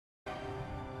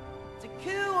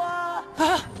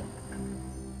Takua!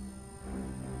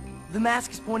 The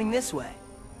mask is pointing this way.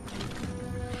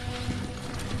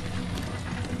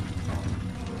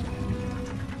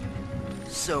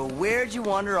 So where'd you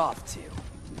wander off to?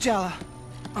 Jala,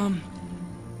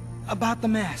 about the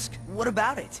mask. What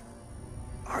about it?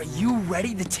 Are you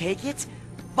ready to take it?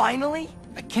 Finally?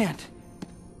 I can't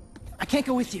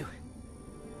go with you.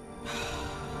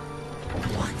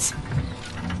 What?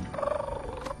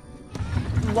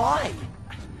 Why?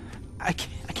 I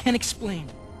can't explain.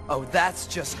 Oh, that's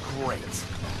just great.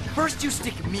 First you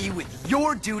stick me with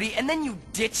your duty, and then you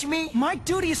ditch me? My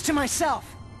duty is to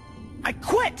myself. I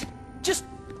quit! Just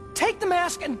take the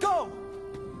mask and go!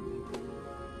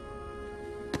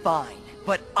 Fine,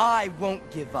 but I won't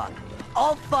give up.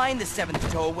 I'll find the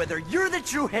seventh toe whether you're the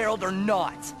true herald or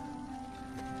not.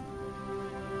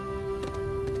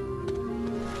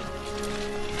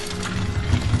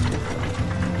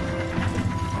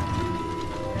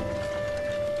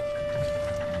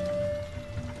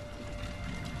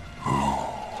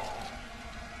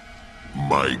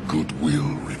 My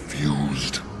goodwill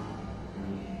refused.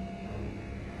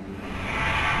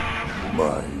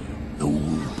 My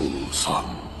noble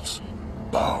sons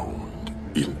bound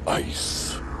in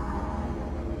ice.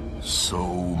 So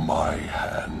my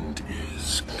hand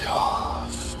is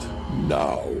cast.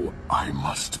 Now I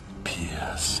must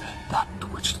pierce that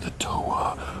which the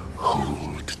Toa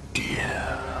hold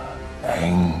dear.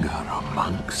 Anger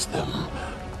amongst them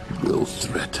will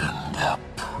threaten their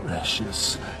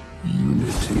precious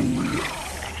unity.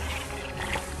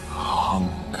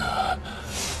 Hunger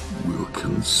will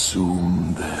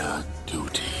consume their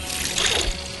duty.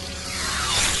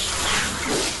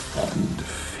 And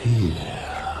fear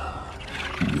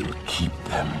will keep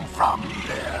them from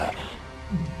their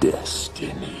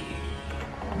destiny.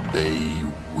 They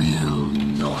will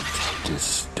not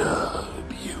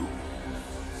disturb you.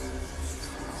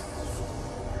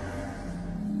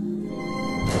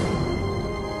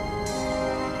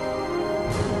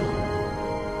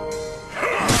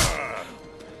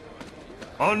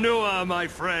 Onua, my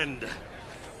friend.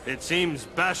 It seems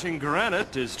bashing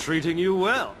granite is treating you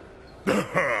well.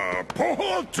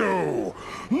 Porto!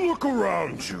 Look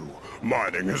around you.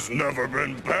 Mining has never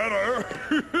been better.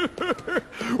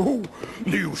 Oh,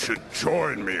 you should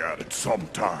join me at it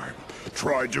sometime.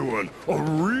 Try doing a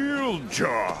real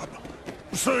job.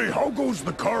 Say, how goes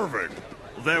the carving?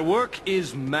 Their work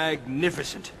is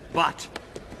magnificent, but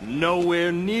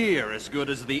nowhere near as good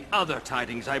as the other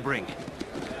tidings I bring.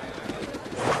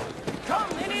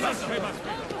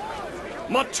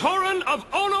 Matoran of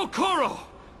Onokoro!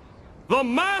 The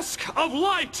Mask of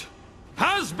Light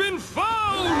has been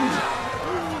found!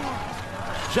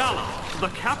 Jala, the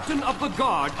captain of the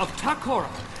guard of Takora,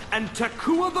 and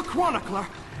Takua the Chronicler,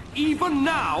 even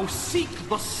now seek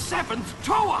the seventh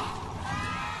Toa!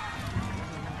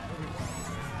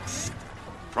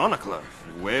 Chronicler,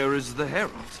 where is the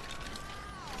Herald?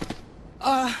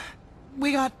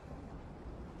 We got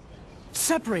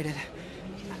separated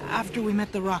after we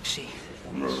met the Rakshi.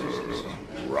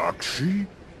 Rakshi?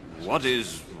 What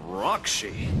is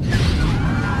Rakshi?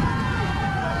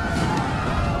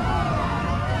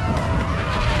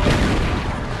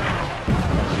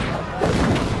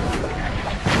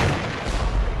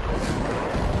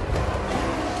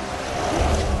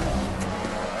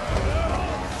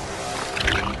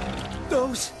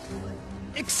 Those...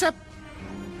 except...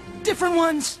 different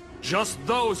ones. Just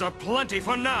those are plenty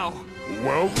for now.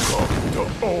 Welcome to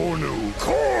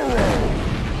Onokoro!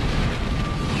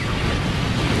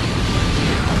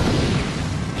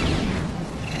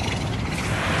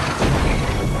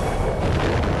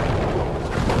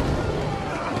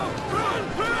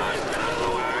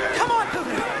 Come on,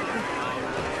 Puka!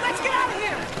 Let's get out of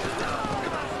here!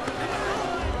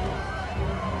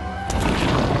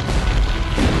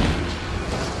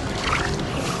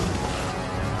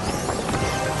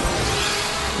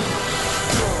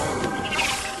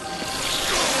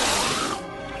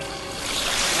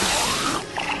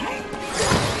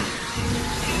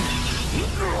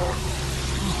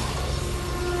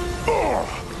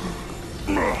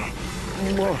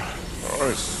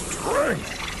 My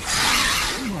strength.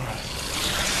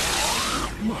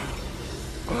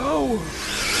 Oh.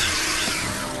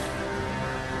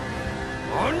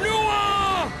 Onua!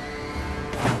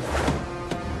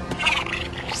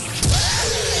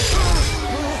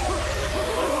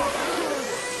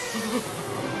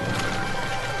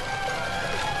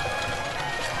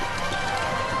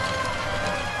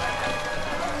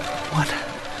 What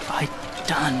have I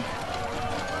done?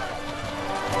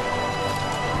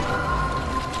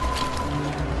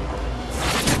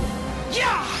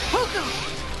 Yeah! Puka!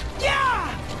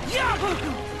 Yeah! Yeah!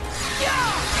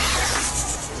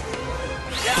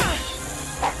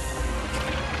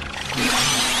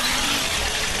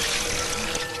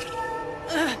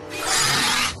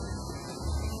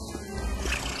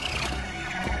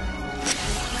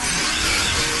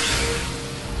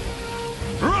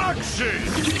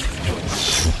 Easy!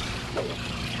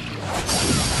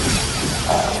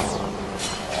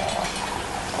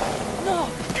 No!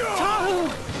 Tahu!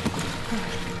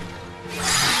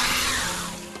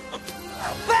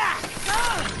 Back!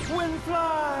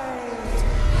 Windfly!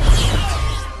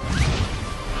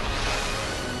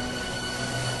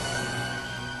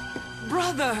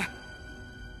 Brother!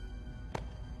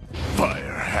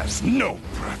 Fire has no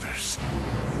brothers.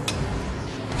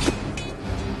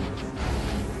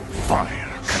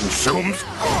 Fire consumes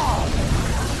all.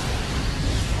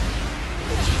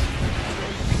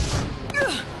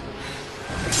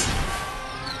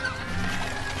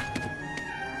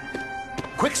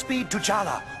 Quick speed to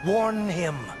Chala. Warn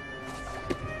him.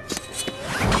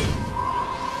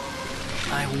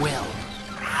 I will.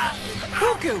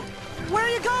 Goku! Where are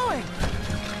you going?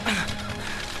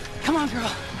 Come on,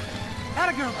 girl.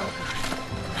 Atta girl, Goku.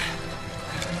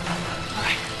 All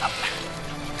right, up.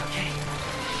 Okay.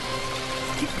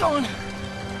 Keep going.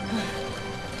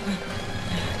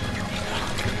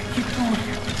 Keep going.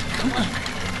 Come on.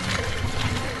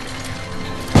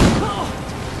 Oh.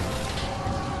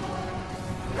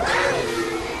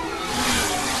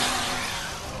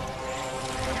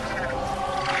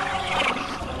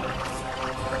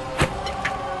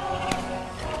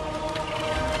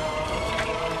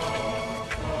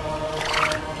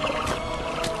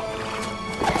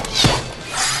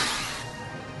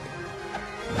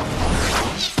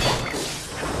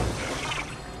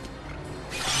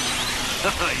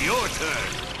 Your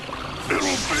turn.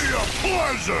 It'll be a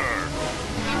pleasure.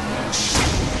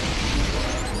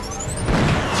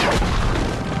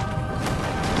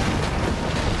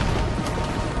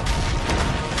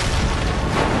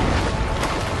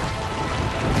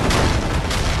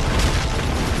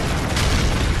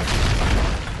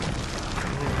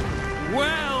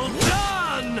 Well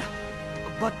done!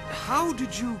 But how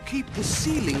did you keep the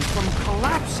ceiling from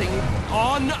collapsing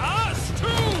on us, too?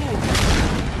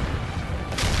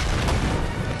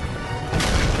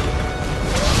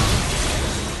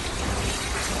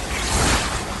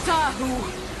 Tahu,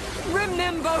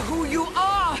 remember who you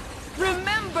are!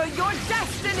 Remember your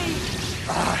destiny!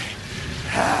 I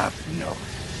have no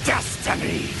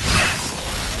destiny.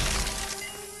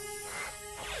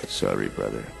 Sorry,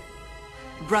 brother.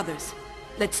 Brothers,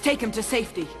 let's take him to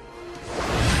safety.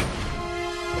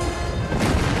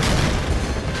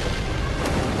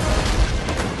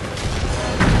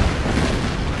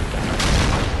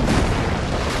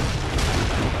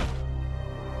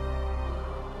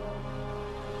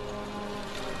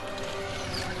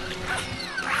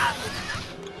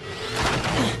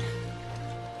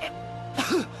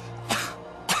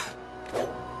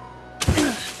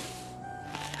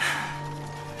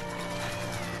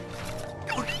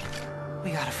 We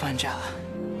gotta find Jala.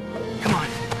 Come on.